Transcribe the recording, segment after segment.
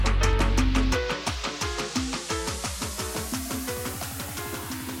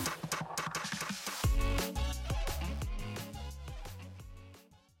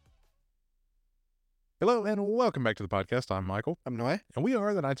Hello and welcome back to the podcast. I'm Michael, I'm Noé. and we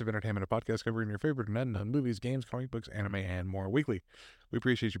are the Knights of Entertainment, a podcast covering your favorite movies, games, comic books, anime, and more weekly. We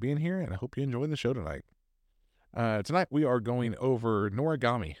appreciate you being here, and I hope you enjoy the show tonight. Tonight we are going over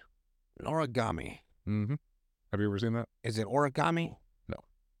Noragami. Noragami. Mm-hmm. Have you ever seen that? Is it origami? No.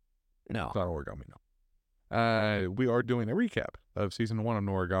 No. It's not origami, no. We are doing a recap of season 1 of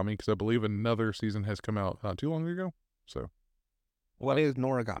Noragami because I believe another season has come out not too long ago. So, What is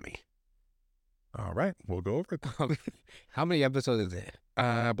Noragami? all right, we'll go over it. How many episodes is it?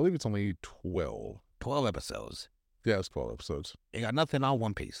 I believe it's only 12. 12 episodes. Yeah, it's 12 episodes. You got nothing on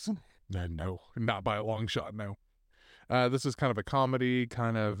One Piece. No, not by a long shot, no. This is kind of a comedy,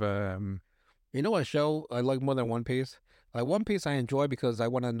 kind of, You know what show I like more than One Piece? Like One Piece I enjoy because I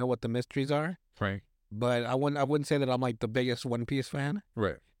want to know what the mysteries are. right, But I wouldn't say that I'm like the biggest One Piece fan.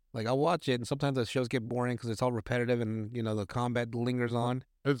 right. Like I'll watch it and sometimes the shows get boring because it's all repetitive and, the combat lingers on.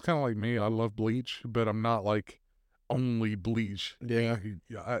 It's kind of like me. I love Bleach, but I'm not like only Bleach. Yeah.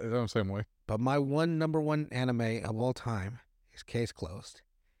 I'm the same way. But my number one anime of all time is Case Closed.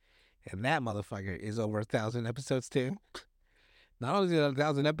 And that motherfucker is over 1,000 episodes too. Not only is it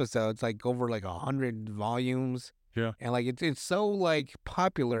 1,000 episodes, like over like 100 volumes. Yeah. And like it's so like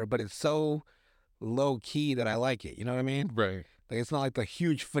popular, but it's so low key that I like it. You know what I mean? Right. Like it's not like the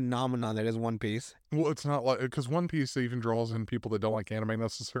huge phenomenon that is One Piece. Well, it's not like, because One Piece even draws in people that don't like anime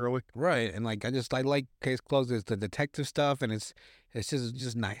necessarily. Right. And like I like Case Closed. It's the detective stuff, and it's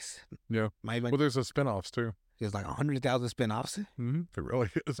just nice. Yeah. Well, there's a spin-offs too. There's like 100,000 spin-offs. Mm-hmm. It really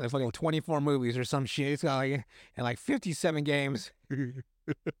is. It's like fucking 24 movies or some shit. It's got like, and like 57 games. It's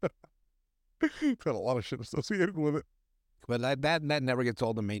got a lot of shit associated with it. But that never gets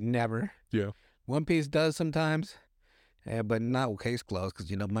old to me. Never. Yeah. One Piece does sometimes, but not Case Closed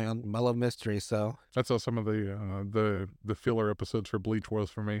because I love mystery. So That's how some of the filler episodes for Bleach was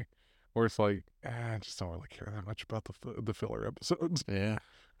for me, where it's like I just don't really care that much about the filler episodes. yeah,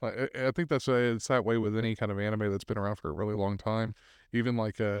 I think it's that way with any kind of anime that's been around for a really long time. Even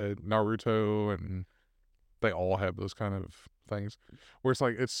like Naruto, and they all have those kind of things where it's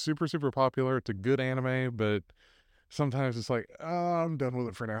like it's super, super popular. It's a good anime, but sometimes it's like, oh, I'm done with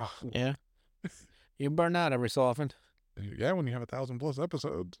it for now. yeah. You burn out every so often. Yeah, when you have 1,000+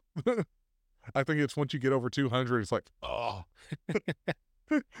 episodes. I think it's once you get over 200, it's like, oh.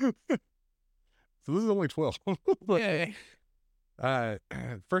 So this is only 12. Yeah.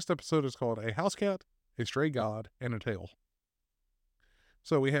 First episode is called A House Cat, a Stray God, and a Tale.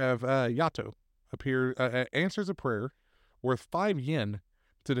 So we have Yato answers a prayer worth 5 yen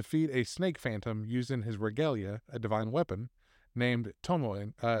to defeat a snake phantom using his regalia, a divine weapon, named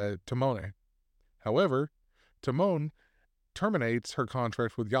Tomone. However, Tomone terminates her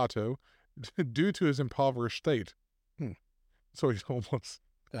contract with Yato due to his impoverished state. So he's homeless.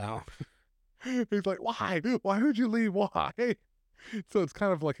 Oh. He's like, why? Why would you leave? Why? So it's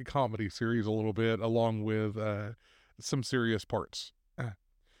kind of like a comedy series a little bit, along with some serious parts.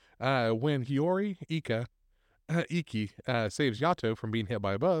 When Hiyori Iki saves Yato from being hit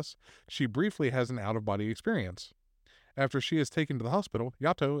by a bus, she briefly has an out-of-body experience. After she is taken to the hospital,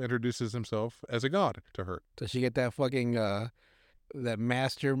 Yato introduces himself as a god to her. Does she get that fucking that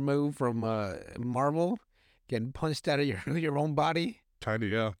master move from Marvel, getting punched out of your own body? Kinda,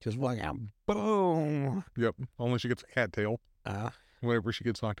 yeah. Just fucking boom. Yep. Only she gets a cattail whenever she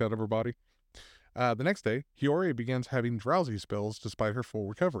gets knocked out of her body. The next day, Hiyori begins having drowsy spells despite her full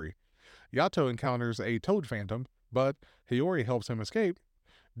recovery. Yato encounters a toad phantom, but Hiyori helps him escape.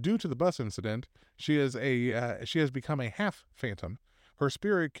 Due to the bus incident, she has become a half phantom. Her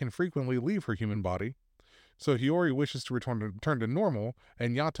spirit can frequently leave her human body. So Hiyori wishes to return to normal,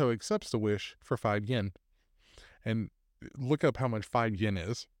 and Yato accepts the wish for 5 yen. And look up how much 5 yen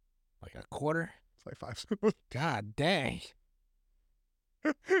is. Like a quarter? It's like 5 cents. God dang.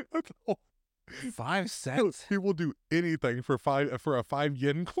 That's all. 5 cents? He will do anything for a 5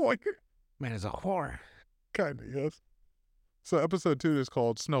 yen coin. Man, it's a whore. Kinda, yes. So episode 2 is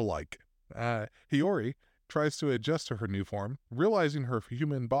called Snow-like. Hiyori tries to adjust to her new form, realizing her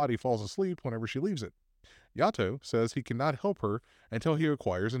human body falls asleep whenever she leaves it. Yato says he cannot help her until he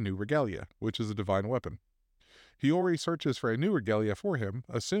acquires a new regalia, which is a divine weapon. Hiyori searches for a new regalia for him,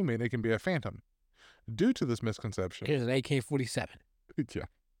 assuming it can be a phantom. Due to this misconception... Here's an AK-47. Yeah.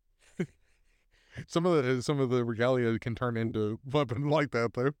 Some of the regalia can turn into a weapon like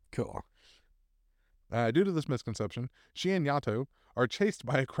that, though. Cool. Due to this misconception, she and Yato are chased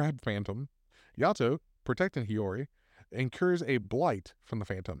by a crab phantom. Yato, protecting Hiyori, incurs a blight from the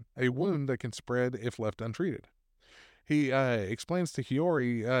phantom, a wound that can spread if left untreated. He explains that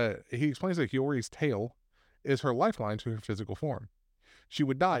Hiyori's tail is her lifeline to her physical form. She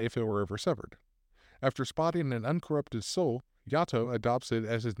would die if it were ever severed. After spotting an uncorrupted soul, Yato adopts it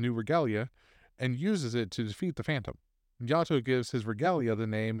as his new regalia and uses it to defeat the Phantom. Yato gives his regalia the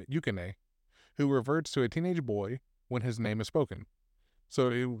name Yukine, who reverts to a teenage boy when his name is spoken. So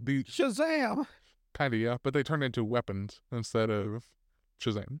the Shazam! kind of, yeah, but they turn into weapons instead of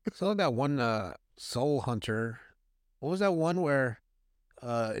Shazam. So that one Soul Hunter, what was that one where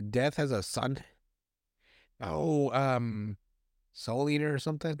Death has a son? Oh, Soul Eater or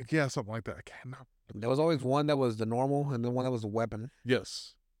something? yeah, something like that. I can't know. There was always one that was the normal and then one that was a weapon.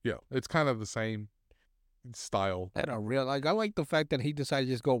 Yes, yeah, it's kind of the same style. I like the fact that he decided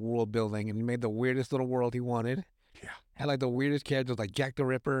to just go world building and he made the weirdest little world he wanted. Yeah. Had like the weirdest characters like Jack the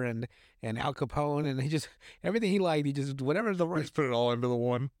Ripper and Al Capone, and he just everything he liked, he just whatever's the right. Just put it all into the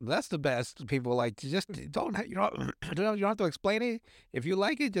one. That's the best. People like just don't you know you don't have to explain it. If you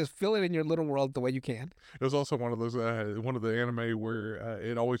like it, just fill it in your little world the way you can. It was also one of those one of the anime where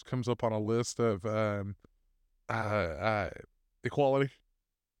it always comes up on a list of equality.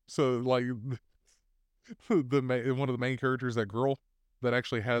 So like one of the main characters, that girl that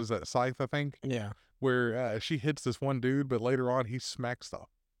actually has that scythe, I think. Yeah. Where she hits this one dude, but later on he smacks the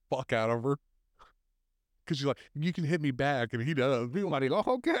fuck out of her. Because she's like, you can hit me back, and he does. Somebody go,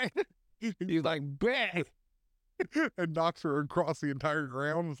 okay. He's like, bang. And knocks her across the entire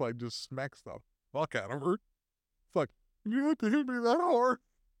ground. It's like, just smacks the fuck out of her. It's like, you have to hit me that hard.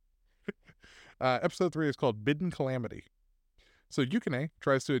 Episode 3 is called Bidden Calamity. So Yukine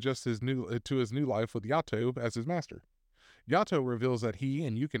tries to adjust his new life with Yato as his master. Yato reveals that he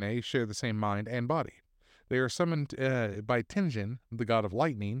and Yukine share the same mind and body. They are summoned by Tenjin, the god of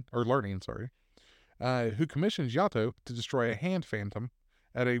learning, who commissions Yato to destroy a hand phantom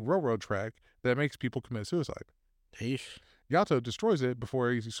at a railroad track that makes people commit suicide. Yeesh. Yato destroys it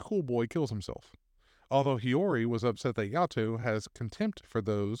before a schoolboy kills himself. Although Hiyori was upset that Yato has contempt for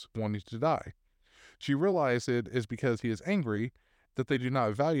those wanting to die. She realized it is because he is angry that they do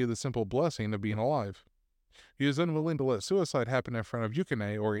not value the simple blessing of being alive. He is unwilling to let suicide happen in front of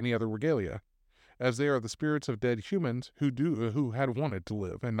Yukine or any other regalia, as they are the spirits of dead humans who had wanted to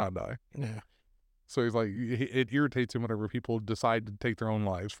live and not die. Yeah. So he's like, it irritates him whenever people decide to take their own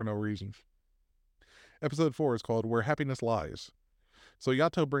lives for no reason. Episode 4 is called Where Happiness Lies. So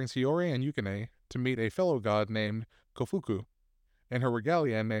Yato brings Hiyori and Yukine to meet a fellow god named Kofuku, and her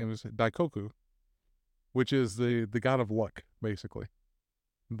regalia names Daikoku, which is the god of luck, basically.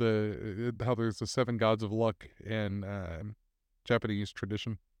 How there's the 7 gods of luck in Japanese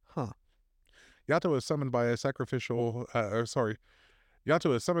tradition. Huh. Yato is summoned by a Yato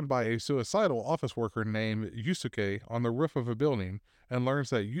is summoned by a suicidal office worker named Yusuke on the roof of a building and learns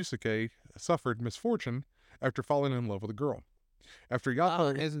that Yusuke suffered misfortune after falling in love with a girl.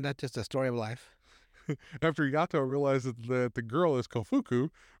 Isn't that just a story of life? After Yato realizes that the girl is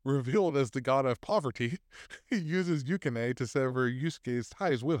Kofuku, revealed as the god of poverty, he uses Yukine to sever Yusuke's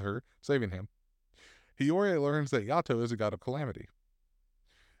ties with her, saving him. Hiyori learns that Yato is a god of calamity.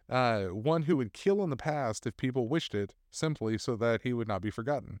 One who would kill in the past if people wished it, simply so that he would not be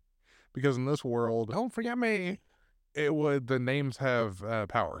forgotten. Because in this world, don't forget me. The names have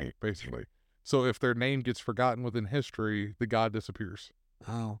power, basically. So if their name gets forgotten within history, the god disappears.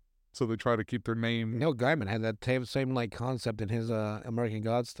 Oh. So they try to keep their name. Neil Gaiman had that same like concept in his American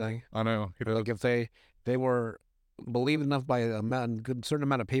Gods thing. I know. Like if they were believed enough by a certain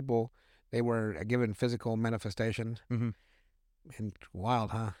amount of people, they were given physical manifestation. Mm-hmm. And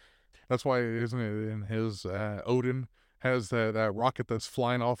wild, huh? That's why, isn't it, in his Odin has that rocket that's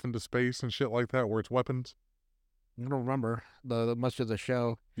flying off into space and shit like that, where it's weapons? I don't remember the much of the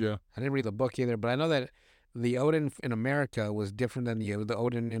show. Yeah. I didn't read the book either, but I know that the Odin in America was different than the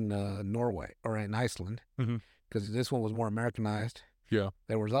Odin in Norway or in Iceland, because this one was more Americanized. Yeah.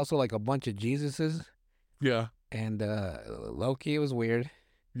 There was also like a bunch of Jesuses. Yeah. And Loki, it was weird.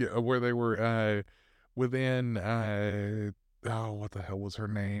 Yeah, where they were within what the hell was her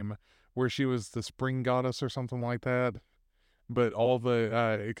name? Where she was the spring goddess or something like that. But all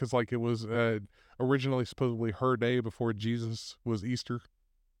the because like it was originally supposedly her day before Jesus was Easter.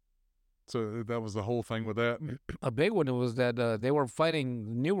 So that was the whole thing with that. A big one was that they were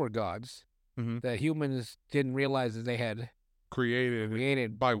fighting newer gods that humans didn't realize that they had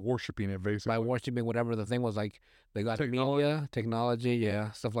created by worshiping it, basically. By worshiping whatever the thing was, like they got technology,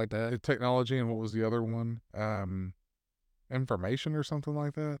 yeah, stuff like that. Technology, and what was the other one? Information or something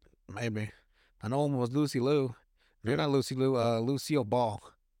like that? Maybe. I know one was Lucy Liu. You're not Lucy Liu, Lucille Ball.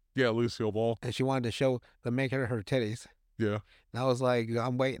 Yeah, Lucille Ball. And she wanted to show her titties. Yeah. And I was like,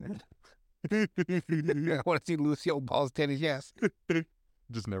 I'm waiting. I want to see Lucille Ball's titties, yes.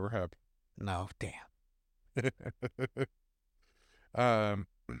 Just never happened. No, damn.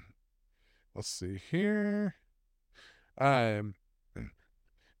 let's see here. Um,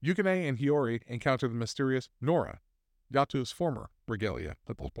 Yukine and Hiyori encounter the mysterious Nora, Yato's former regalia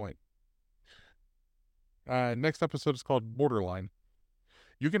at this point. Next episode is called Borderline.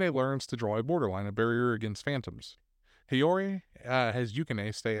 Yukine learns to draw a borderline, a barrier against phantoms. Hiyori has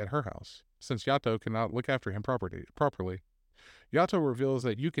Yukine stay at her house, since Yato cannot look after him properly. Yato reveals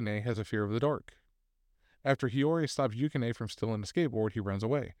that Yukine has a fear of the dark. After Hiyori stops Yukine from stealing the skateboard, he runs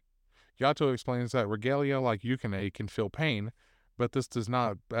away. Yato explains that regalia like Yukine can feel pain, but this does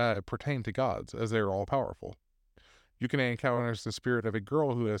not pertain to gods, as they are all powerful. Yukine encounters the spirit of a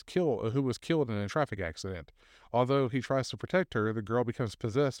girl who was killed in a traffic accident. Although he tries to protect her, the girl becomes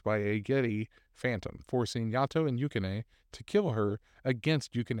possessed by a Getty phantom, forcing Yato and Yukine to kill her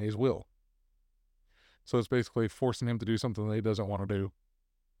against Yukine's will. So it's basically forcing him to do something that he doesn't want to do.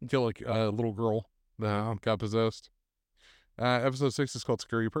 Kill a little girl that got possessed. Episode 6 is called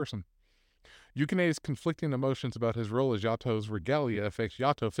Scary Person. Yukine's conflicting emotions about his role as Yato's regalia affects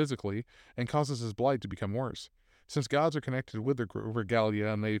Yato physically and causes his blight to become worse. Since gods are connected with their regalia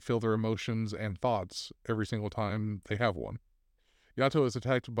and they feel their emotions and thoughts every single time they have one. Yato is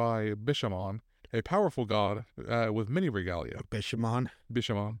attacked by Bishamon, a powerful god with many regalia. Bishamon.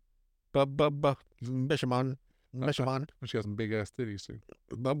 Bishamon. Bishamon. Bishamon. She has some big ass titties too.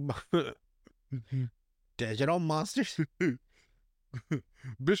 Digital monsters.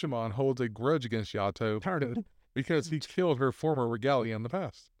 Bishamon holds a grudge against Yato because he killed her former regalia in the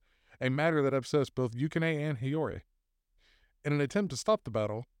past, a matter that upsets both Yukine and Hiyori. In an attempt to stop the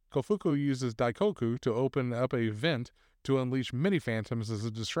battle, Kofuku uses Daikoku to open up a vent to unleash many phantoms as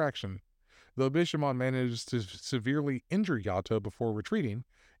a distraction. Though Bishamon manages to severely injure Yato before retreating,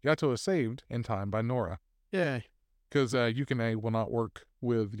 Yato is saved in time by Nora. Yeah. Because Yukine will not work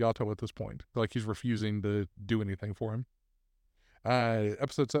with Yato at this point. Like, he's refusing to do anything for him.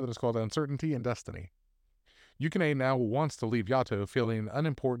 Episode 7 is called Uncertainty and Destiny. Yukine now wants to leave Yato, feeling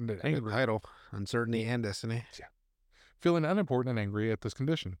unimportant and angry. Title, Uncertainty and Destiny. Yeah. Feeling unimportant and angry at this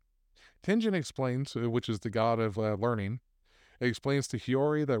condition. Tenjin explains, which is the god of learning, explains to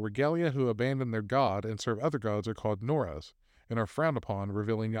Hiyori that regalia who abandon their god and serve other gods are called Noras, and are frowned upon,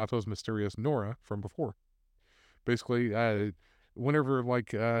 revealing Yato's mysterious Nora from before. Basically, whenever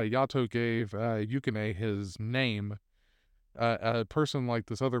Yato gave Yukine his name, a person like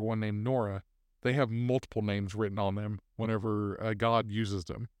this other one named Nora, they have multiple names written on them whenever a god uses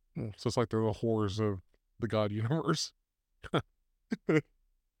them. So it's like they're the whores of the god universe.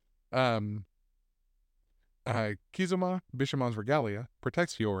 Kizuma, Bishamon's regalia,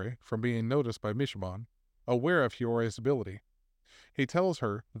 protects Hiyori from being noticed by Bishamon, aware of Hiyori's ability. He tells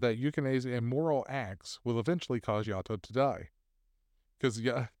her that Yukine's immoral acts will eventually cause Yato to die. Because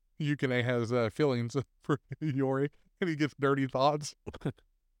Yukine has feelings for Hiyori, and he gets dirty thoughts.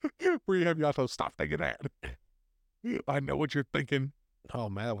 Where you have Yato, stop thinking that. I know what you're thinking. Oh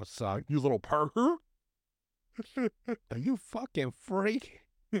man, that would suck. You little pervert. Are you fucking freak?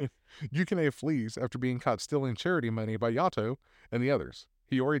 Yukine flees after being caught stealing charity money by Yato and the others.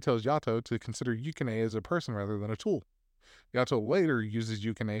 Hiyori tells Yato to consider Yukine as a person rather than a tool. Yato later uses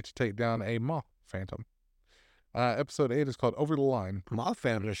Yukine to take down a moth phantom. Episode 8 is called Over the Line. Moth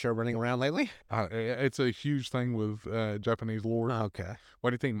phantoms are sure running around lately. It's a huge thing with Japanese lore. Okay. Why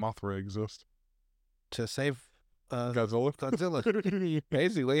do you think Mothra exists? To save Godzilla? Godzilla.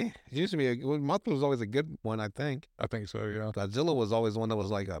 Basically. It used to be Mothra was always a good one, I think. I think so, yeah. Godzilla was always one that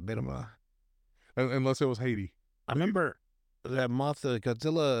was like a bit of a... Unless it was Haiti. I remember that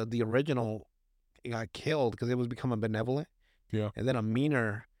Godzilla, the original, got killed because it was becoming benevolent. Yeah. And then a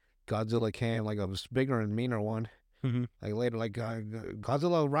meaner Godzilla came, like a bigger and meaner one. Mm-hmm. Like later, like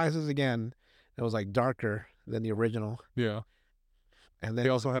Godzilla rises again. It was like darker than the original. Yeah. And then he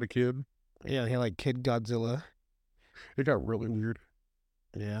also had a kid. Yeah, he had like Kid Godzilla. It got really weird.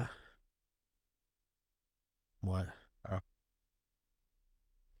 Yeah. What?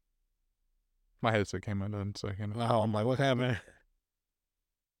 My headset came out in a second. Oh, I'm like, what happened?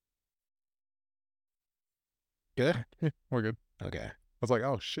 Good? We're good. Okay. I was like,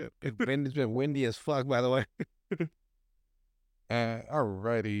 oh shit. It's been windy as fuck, by the way.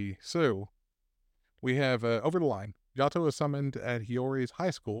 Alrighty. So, we have Over the Line. Yato is summoned at Hiyori's high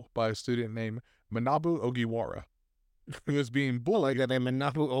school by a student named Manabu Ogiwara, who is being bullied. Like that name,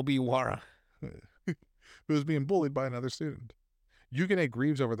 Manabu Ogiwara. Who is being bullied by another student. Yukine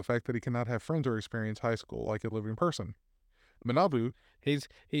grieves over the fact that he cannot have friends or experience high school like a living person. Manabu...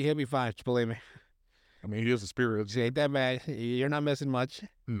 He'll be fine, believe me. I mean, he is a spirit. He ain't that bad. You're not missing much.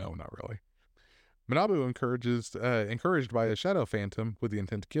 No, not really. Manabu, encouraged by a shadow phantom with the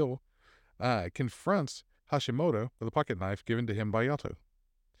intent to kill, confronts Hashimoto with a pocket knife given to him by Yato.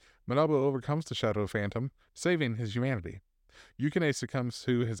 Manabu overcomes the Shadow Phantom, saving his humanity. Yukine succumbs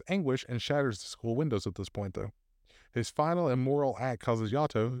to his anguish and shatters the school windows at this point, though. His final immoral act causes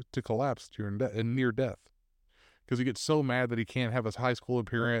Yato to collapse during near death. Because he gets so mad that he can't have his high school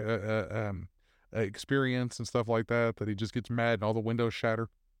experience and stuff like that, that he just gets mad and all the windows shatter.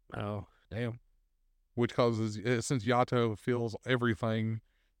 Oh, damn. Which causes, since Yato feels everything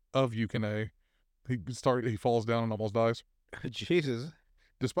of Yukine, he falls down and almost dies. Jesus.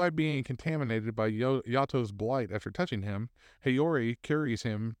 Despite being contaminated by Yato's blight after touching him, Hiyori carries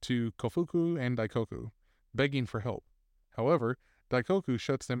him to Kofuku and Daikoku, begging for help. However, Daikoku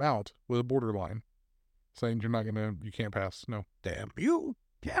shuts them out with a borderline, saying you can't pass. No. Damn. You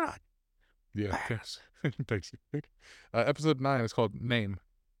cannot. Yeah. Pass. Episode 9 is called Name.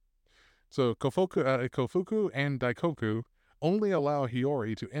 So Kofuku and Daikoku only allow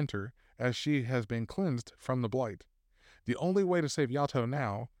Hiyori to enter as she has been cleansed from the blight. The only way to save Yato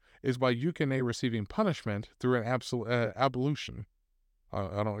now is by Yukine receiving punishment through an ablution.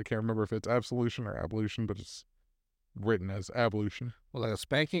 I can't remember if it's absolution or ablution, but it's written as ablution. Well, like a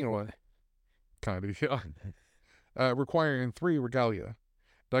spanking or what? Kind of, yeah. Requiring 3 regalia.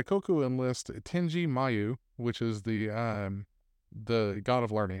 Daikoku enlists Tenji Mayu, which is the god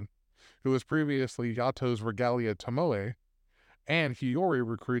of learning, who was previously Yato's regalia Tomoe, and Hiyori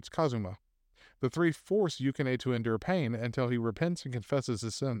recruits Kazuma. The 3 force Yukine to endure pain until he repents and confesses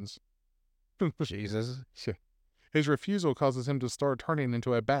his sins. Jesus. His refusal causes him to start turning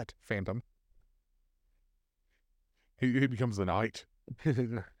into a bat phantom. He becomes the knight.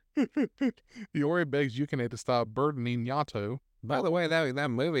 Hiyori begs Yukine to stop burdening Yato. By the way, that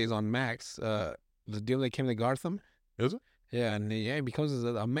movie is on Max. The deal that came to Gotham. Is it? Yeah, and he becomes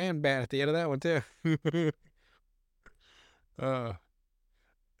a man bat at the end of that one too.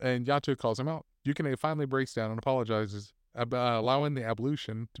 And Yato calls him out. Yukine finally breaks down and apologizes, allowing the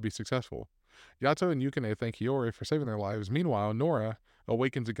ablution to be successful. Yato and Yukine thank Hiyori for saving their lives. Meanwhile, Nora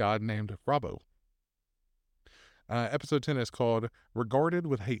awakens a god named Rabo. Episode 10 is called Regarded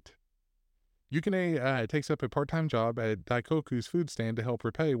with Hate. Yukine takes up a part-time job at Daikoku's food stand to help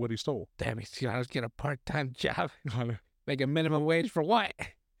repay what he stole. Damn, he's got to get a part-time job. Make a minimum wage for what?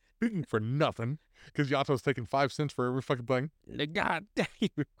 For nothing. Because Yato's taking 5 cents for every fucking thing. God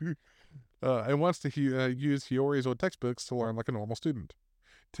dang. And wants to use Hiyori's old textbooks to learn like a normal student.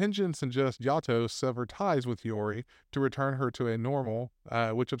 Tenjin suggests Yato sever ties with Hiyori to return her to a normal,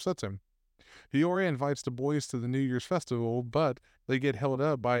 which upsets him. Hiyori invites the boys to the New Year's festival, but they get held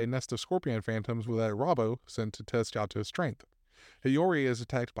up by a nest of scorpion phantoms with a Rabo sent to test Yato's strength. Hiyori is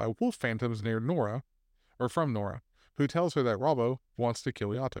attacked by wolf phantoms near Nora, who tells her that Rabo wants to kill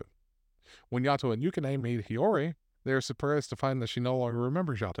Yato. When Yato and Yukine meet Hiyori, they are surprised to find that she no longer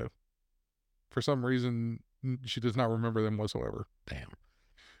remembers Yato. For some reason, she does not remember them whatsoever. Damn.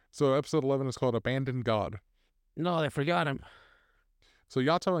 So episode 11 is called Abandoned God. No, they forgot him. So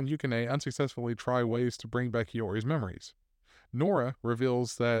Yato and Yukine unsuccessfully try ways to bring back Hiyori's memories. Nora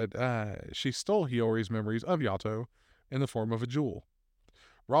reveals that she stole Hiyori's memories of Yato in the form of a jewel.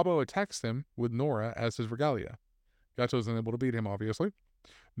 Rabo attacks them with Nora as his regalia. Yato is unable to beat him, obviously.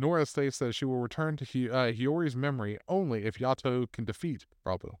 Nora states that she will return to Hiyori's memory only if Yato can defeat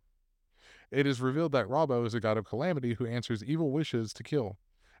Rabo. It is revealed that Rabo is a god of calamity who answers evil wishes to kill,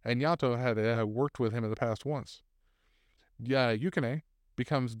 and Yato had worked with him in the past once. Yukine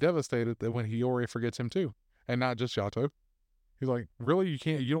becomes devastated that when Hiyori forgets him too, and not just Yato. He's like, really?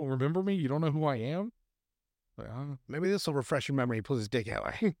 You don't remember me? You don't know who I am? Like, maybe this will refresh your memory. He pulls his dick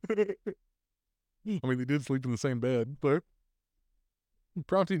out. I mean, they did sleep in the same bed, but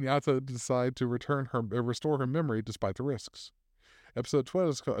prompting Yato to decide to restore her memory despite the risks. Episode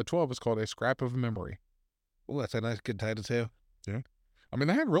 12 is called A Scrap of Memory. Well, that's a nice, good title too. Yeah. I mean,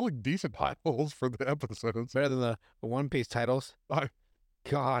 they had really decent titles for the episodes. Better than the One Piece titles.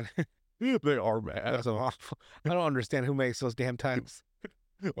 God. They are bad. That's awful. I don't understand who makes those damn titles.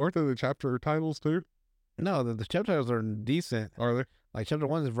 Aren't they the chapter titles too? No, the chapter titles are decent. Are they? Like chapter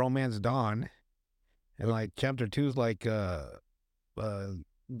 1 is Romance Dawn. And like chapter 2 is like the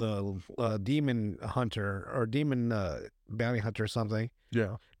demon hunter or demon bounty hunter or something.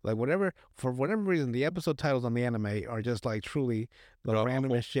 Yeah. Like for whatever reason, the episode titles on the anime are just like truly the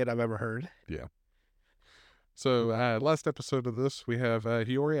randomest shit I've ever heard. Yeah. So last episode of this, we have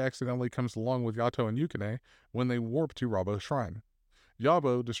Hiyori accidentally comes along with Yato and Yukine when they warp to Rabo's shrine.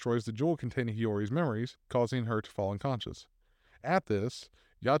 Yabo destroys the jewel containing Hiyori's memories, causing her to fall unconscious. At this,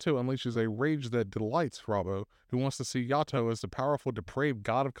 Yato unleashes a rage that delights Rabo, who wants to see Yato as the powerful, depraved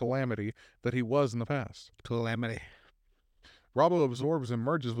god of calamity that he was in the past. Calamity. Rabo absorbs and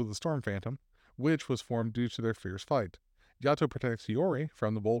merges with the Storm Phantom, which was formed due to their fierce fight. Yato protects Hiyori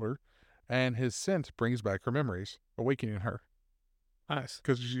from the boulder, and his scent brings back her memories, awakening her. Nice.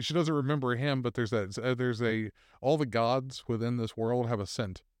 Because she doesn't remember him, but all the gods within this world have a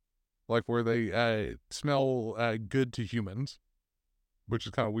scent, like where they smell good to humans, which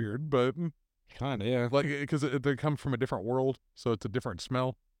is kind of weird, but Kind of, yeah. like because they come from a different world, so it's a different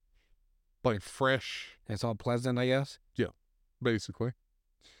smell, like fresh. It's all pleasant, I guess. Yeah, basically.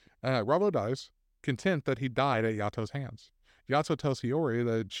 Rabo dies, content that he died at Yato's hands. Yato tells Hiyori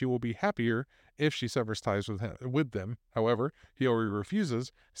that she will be happier if she severs ties with them. However, Hiyori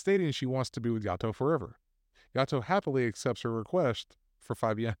refuses, stating she wants to be with Yato forever. Yato happily accepts her request for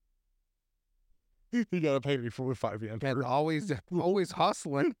 5 yen. You gotta pay me for 5 yen. Man, always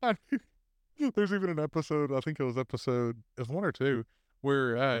hustling. There's even an episode, I think it was 1 or 2,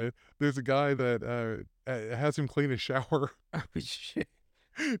 where there's a guy that has him clean his shower. Oh, shit.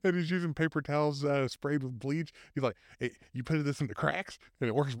 And he's using paper towels sprayed with bleach. He's like, hey, you put this in the cracks, and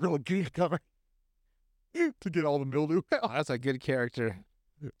it works really good cover to get all the mildew out. Oh, that's a good character.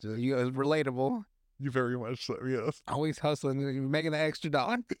 Relatable. You very much so, yes. Always hustling. You're making the extra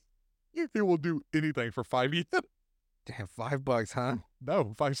dollar. He will do anything for 5 yen. Damn, $5, huh?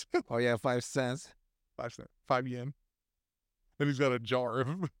 No, 5 cents. Oh yeah, 5 cents. 5 cents. 5 yen. And he's got a jar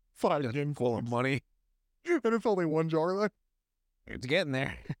of 5 yen Full of money. And it's only 1 jar left. It's getting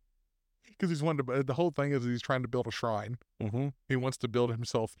there. Because the whole thing is he's trying to build a shrine. Mm-hmm. He wants to build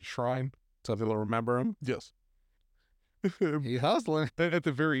himself a shrine. So people remember him. Yes. He's hustling. And at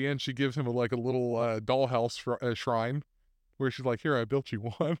the very end, she gives him a little dollhouse shrine where she's like, here, I built you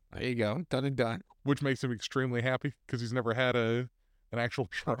one. There you go. Done and done. Which makes him extremely happy because he's never had an actual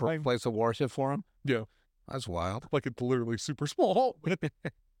A shrine. place of worship for him. Yeah. That's wild. Like it's literally super small.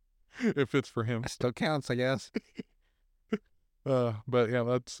 It fits for him. It still counts, I guess. But yeah,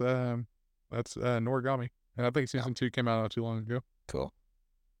 that's Noragami. And I think season 2 came out not too long ago. Cool.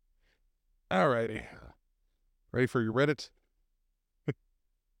 Alrighty. Ready for your Reddit?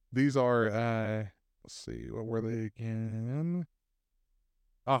 These are, let's see, what were they again?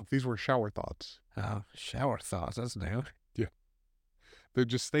 Oh, these were shower thoughts. Oh, shower thoughts. That's new. Yeah. They're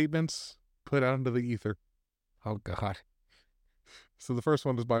just statements put out into the ether. Oh, God. So the first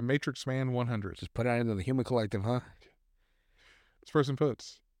one is by Matrix Man 100. Just put it out into the human collective, huh? This person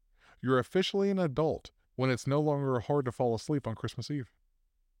puts, you're officially an adult when it's no longer hard to fall asleep on Christmas Eve.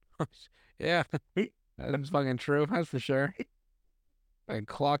 Yeah. That's fucking true. That's for sure. And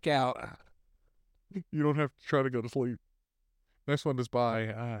clock out. You don't have to try to go to sleep. Next one is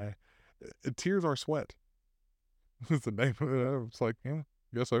by Tears Are Sweat. That's the name of it. It's like, yeah,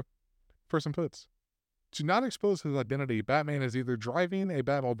 I guess so. Person puts, to not expose his identity, Batman is either driving a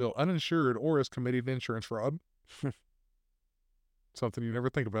Batmobile uninsured or is committing insurance fraud. Something you never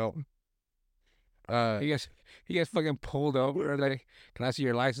think about. He gets fucking pulled over. Like, can I see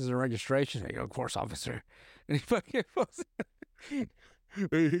your license and registration? Hey, of course, officer. And he fucking pulls.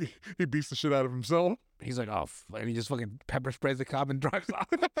 He beats the shit out of himself. He's like, oh, and he just fucking pepper sprays the cop and drives off.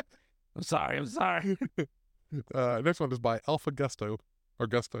 I'm sorry. Next one is by Alpha Gusto. Or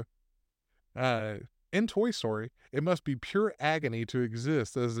Gusto. In Toy Story, it must be pure agony to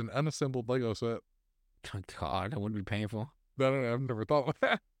exist as an unassembled Lego set. Oh, God, that wouldn't be painful. I don't know, I've never thought of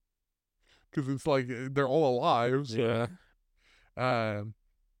that. Because it's like they're all alive. Yeah.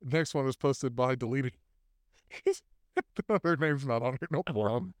 Next one is posted by Deleted. Their name's not on here. No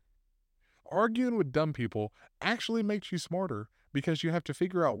problem. Arguing with dumb people actually makes you smarter because you have to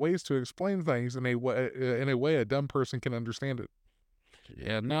figure out ways to explain things in a way a dumb person can understand it.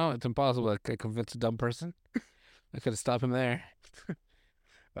 Yeah, no, it's impossible to convince a dumb person. I could have stopped him there.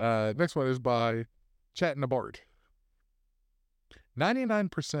 Next one is by Chatting a Bart.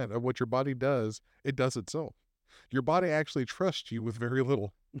 99% of what your body does, it does itself. Your body actually trusts you with very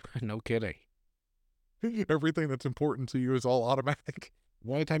little. No kidding. Everything that's important to you is all automatic.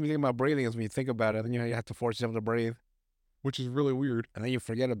 The only time you think about breathing is when you think about it, then you have to force yourself to breathe. Which is really weird. And then you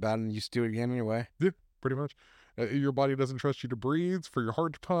forget about it and you just do it again anyway. Yeah, pretty much. Your body doesn't trust you to breathe, for your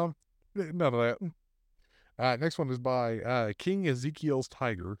heart to pump. None of that. Next one is by King Ezekiel's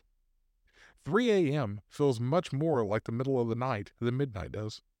Tiger. 3 a.m. feels much more like the middle of the night than midnight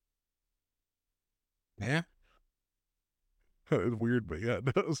does. Yeah. It's weird, but yeah,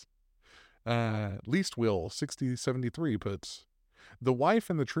 it does. Least Will 6073 puts, the wife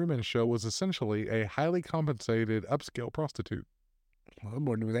in the Truman Show was essentially a highly compensated upscale prostitute. Well, I'm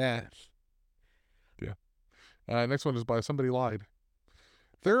more than that. Yeah. Next one is by Somebody Lied.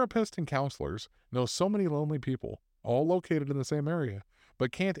 Therapists and counselors know so many lonely people, all located in the same area,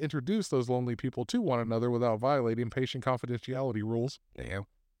 but can't introduce those lonely people to one another without violating patient confidentiality rules. Damn.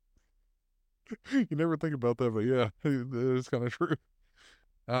 You never think about that, but yeah, it's kind of true.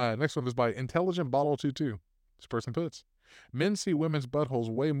 Next one is by Intelligent Bottle 22. This person puts, men see women's buttholes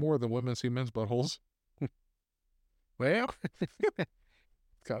way more than women see men's buttholes. Well,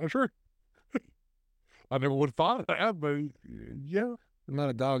 Kind of true. I never would have thought of that, but yeah. I'm not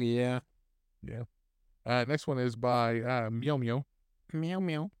a doggy, yeah. Yeah. Next one is by Meow Meow. Meow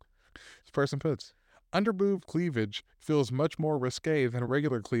meow. This person puts, underboob cleavage feels much more risque than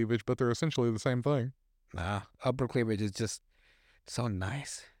regular cleavage, but they're essentially the same thing. Nah, upper cleavage is just so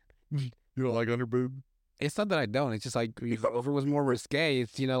nice. You don't like underboob? It's not that I don't. It's just like if it was more risque,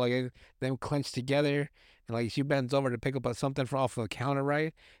 it's like them clenched together, and like she bends over to pick up something from off the counter,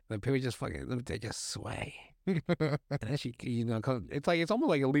 right? And the people just they just sway, and then she it's like it's almost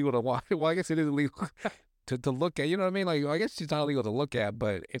like illegal to watch. Well, I guess it is illegal to look at. You know what I mean? Like I guess it's not illegal to look at,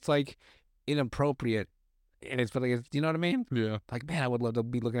 but it's like inappropriate, and it's like you know what I mean? Yeah. Like man, I would love to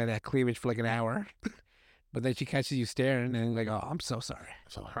be looking at that cleavage for like an hour. But then she catches you staring and like, oh, I'm so sorry.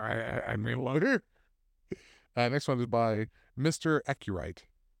 So I mean, look. Next one is by Mr. Accurite.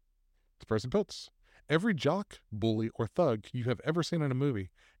 This person puts, every jock, bully, or thug you have ever seen in a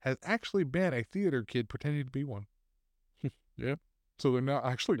movie has actually been a theater kid pretending to be one. Yeah. So they're not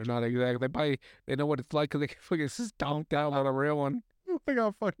actually. They're not exactly. They know what it's like because they fucking stomped out on a real one. They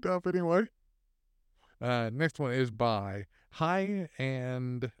got fucked up anyway. Next one is by High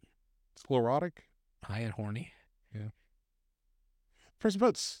and Sclerotic. High and horny. Yeah. Person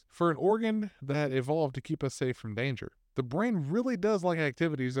puts, for an organ that evolved to keep us safe from danger, the brain really does like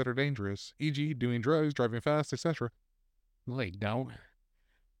activities that are dangerous, e.g., doing drugs, driving fast, etc. No, they don't.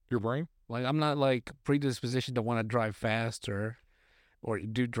 Your brain? Like I'm not like predispositioned to want to drive fast or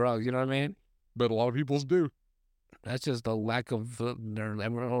do drugs. You know what I mean? But a lot of people's do. That's just a lack of their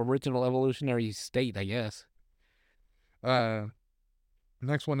original evolutionary state, I guess.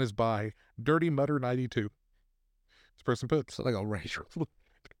 Next one is by Dirty Mutter 92. This person puts, It's like a racial.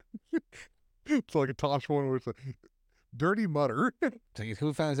 it's like a Tosh one where it's a Dirty Mutter. Like,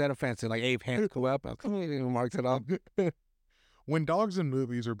 who finds that offensive? Like Abe hands go up, marks it off. When dogs in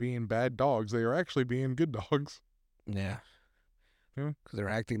movies are being bad dogs, they are actually being good dogs. Yeah. Yeah. Because they're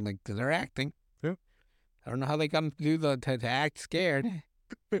acting like they're acting. Yeah. I don't know how they got them to do to act scared,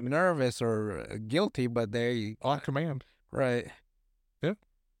 nervous, or guilty, but they On command. right. Yeah.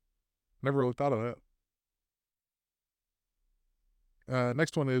 Never really thought of that.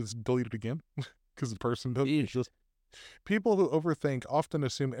 Next one is deleted again because the person does. Eesh. Just people who overthink often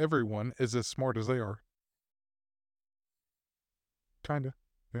assume everyone is as smart as they are. Kinda.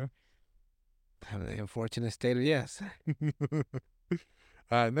 Yeah. The unfortunate state of yes.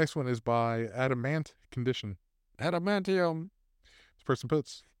 Next one is by Adamant Condition. Adamantium. This person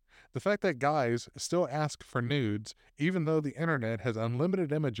puts, the fact that guys still ask for nudes, even though the internet has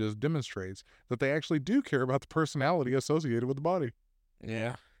unlimited images, demonstrates that they actually do care about the personality associated with the body.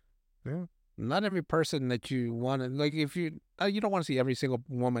 Yeah. Yeah. Not every person that you want to, like, if you don't want to see every single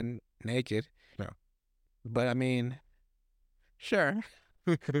woman naked. No. But I mean, sure.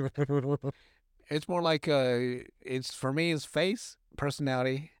 It's more like it's for me, it's face,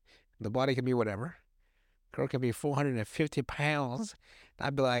 personality. The body can be whatever. Girl can be 450 pounds.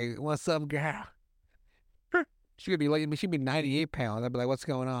 I'd be like, "What's up, girl?" She could be like, she'd be 98 pounds. I'd be like, "What's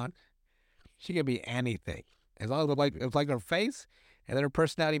going on?" She could be anything as long as it's like her face and then her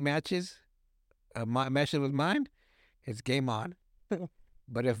personality matches, meshes with mine. It's game on.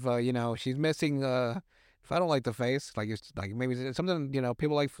 But if she's missing, if I don't like the face, like it's like maybe it's something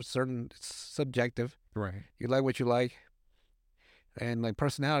people like for certain, it's subjective. Right. You like what you like, and like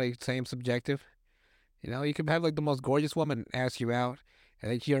personality, same subjective. You can have like the most gorgeous woman ask you out,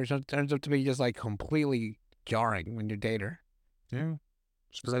 and then she turns up to be just like completely jarring when you date her. Yeah.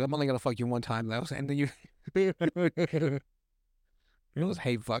 She's like, I'm only gonna fuck you one time though, and then you those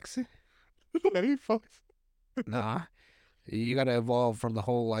hate fucks. Hate fucks. Nah, you gotta evolve from the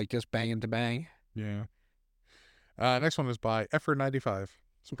whole like just banging to bang. Yeah. Next one is by Effer95.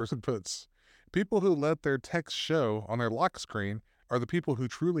 This person puts, people who let their text show on their lock screen are the people who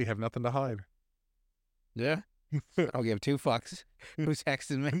truly have nothing to hide. Yeah. I'll give two fucks. Who's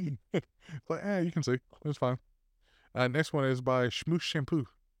texting me? Like, you can see. It's fine. Next one is by Schmoosh Shampoo.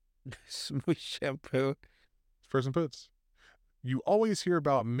 Smooth shampoo. This person puts, you always hear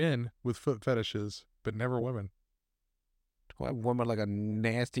about men with foot fetishes, but never women. Why woman like a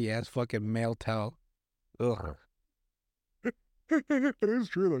nasty ass fucking male toe? Ugh. It is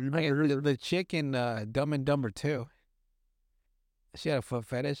true though. Like, the chick in Dumb and Dumber too. She had a foot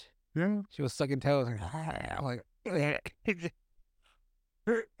fetish. Yeah. She was sucking toes. I'm like,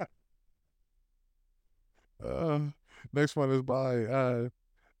 next one is by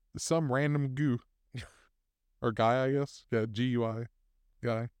some random goo or guy, I guess. Yeah, GUI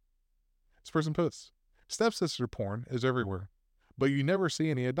guy. This person puts, stepsister porn is everywhere, but you never see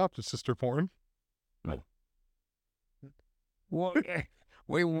any adopted sister porn. Well,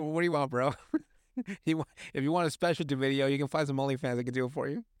 wait, what do you want, bro? If you want a specialty video, you can find some OnlyFans that can do it for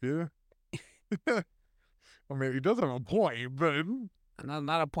you. Yeah. I mean, he does have a point, but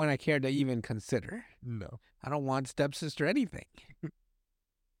Not a point I care to even consider. no. I don't want stepsister anything.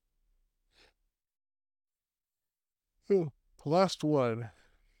 The last one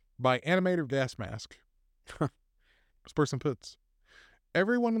by Animator Gas Mask. This person puts,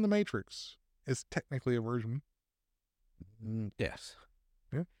 everyone in the Matrix is technically a virgin. Yes.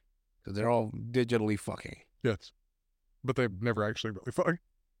 Yeah. Because they're all digitally fucking. Yes. But they've never actually really fucked.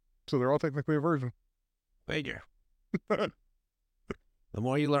 So they're all technically a virgin. Figure. The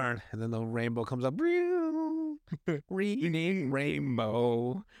more you learn, and then the rainbow comes up. Reading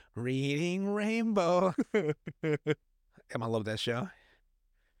rainbow. Reading rainbow. I love that show.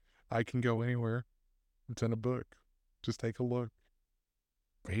 I can go anywhere. It's in a book. Just take a look.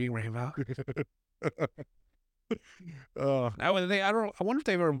 Reading rainbow. I wonder if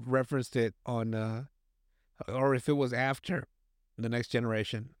they ever referenced it on, or if it was after The Next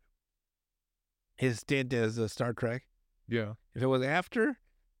Generation. His stint as Star Trek. Yeah. If it was after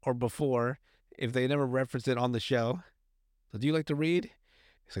or before, if they never referenced it on the show. So, do you like to read?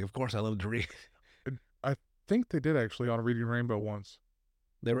 He's like, of course I love to read. I think they did actually on Reading Rainbow once.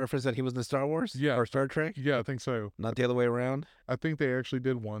 They referenced that he was in Star Wars? Yeah. Or Star Trek? Yeah, I think so. Not the other way around? I think they actually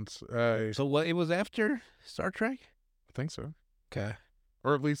did once. So what? It was after Star Trek? I think so. Okay.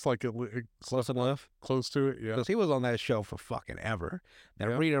 Or at least like Close enough? Close to it, yeah. Because he was on that show for fucking ever. That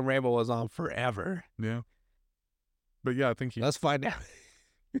Yeah. Reading Rainbow was on forever. Yeah. But yeah, I think he... Let's find out.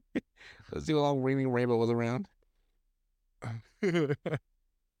 Let's see how long Reading Rainbow was around.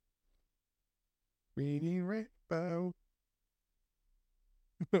 Reading Rainbow.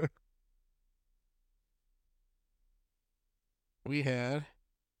 We had...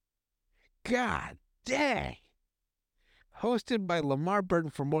 God dang! Hosted by Lamar Burton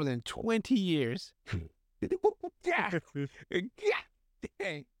for more than 20 years. God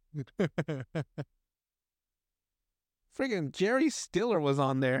dang! Friggin' Jerry Stiller was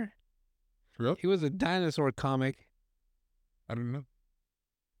on there. Really? He was a dinosaur comic. I don't know.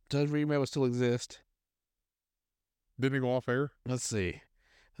 Does Reading Rainbow still exist? Didn't he go off air? Let's see.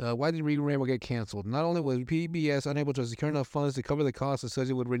 Why did Reading Rainbow get canceled? Not only was PBS unable to secure enough funds to cover the costs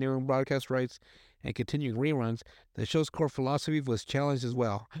associated with renewing broadcast rights and continuing reruns, the show's core philosophy was challenged as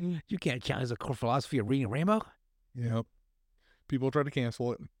well. You can't challenge the core philosophy of Reading Rainbow? Yep. People try to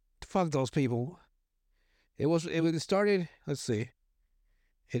cancel it. Fuck those people. It started, let's see.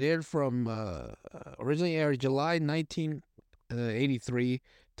 It aired from, originally aired July 1983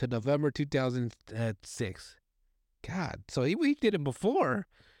 to November 2006. God, so he did it before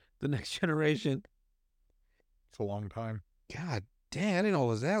The Next Generation. It's a long time. God damn, I didn't know it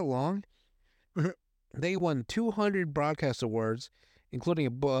was that long. They won 200 broadcast awards, including a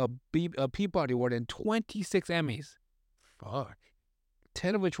Peabody Award and 26 Emmys. Fuck.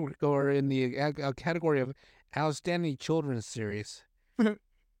 10 of which were in the category of Outstanding Children's Series. I'm going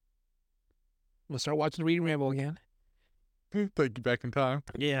to start watching Reading Rainbow again. Take you back in time.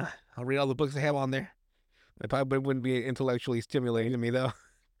 Yeah, I'll read all the books they have on there. It probably wouldn't be intellectually stimulating to me, though.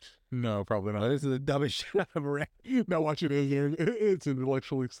 No, probably not. This is the dumbest shit I've ever read. Now watch it again. It's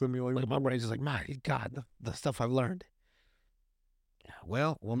intellectually stimulating. Like, my brain's just like, my God, the stuff I've learned.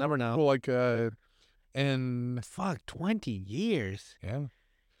 Well, we'll never know. Well, like, and fuck, 20 years. Yeah.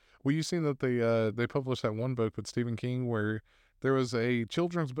 Well, you seen that they published that one book with Stephen King where there was a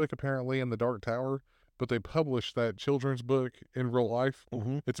children's book apparently in the Dark Tower, but they published that children's book in real life.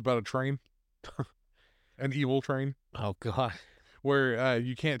 Mm-hmm. It's about a train, an evil train. Oh God. Where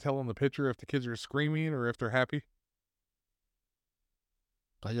you can't tell in the picture if the kids are screaming or if they're happy.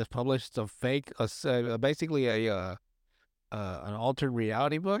 I just published a fake, basically an altered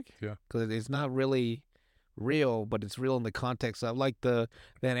reality book. Yeah. Because it's not really real, but it's real in the context of like that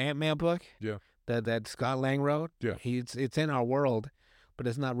Ant-Man book. Yeah. That Scott Lang wrote. Yeah. It's in our world, but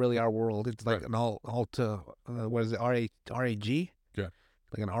it's not really our world. It's like an alter. What is it? RAG. Yeah.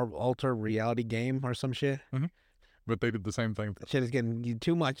 Like an alter reality game or some shit. Mm-hmm. But they did the same thing. That shit is getting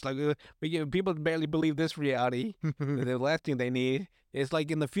too much. Like people barely believe this reality. The last thing they need is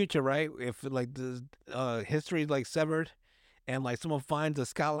like in the future, right? If like the history is like severed, and like someone finds a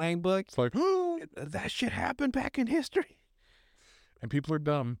Scott Lang book, it's like, oh, that shit happened back in history. And people are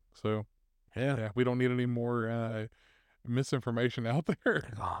dumb, so yeah, we don't need any more misinformation out there.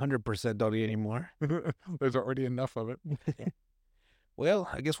 100% don't need any more. There's already enough of it. Well,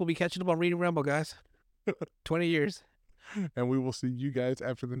 I guess we'll be catching up on Reading Rumble, guys. 20 years. And we will see you guys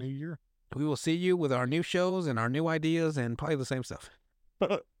after the new year. We will see you with our new shows and our new ideas and probably the same stuff.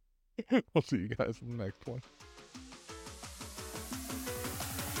 We'll see you guys in the next one.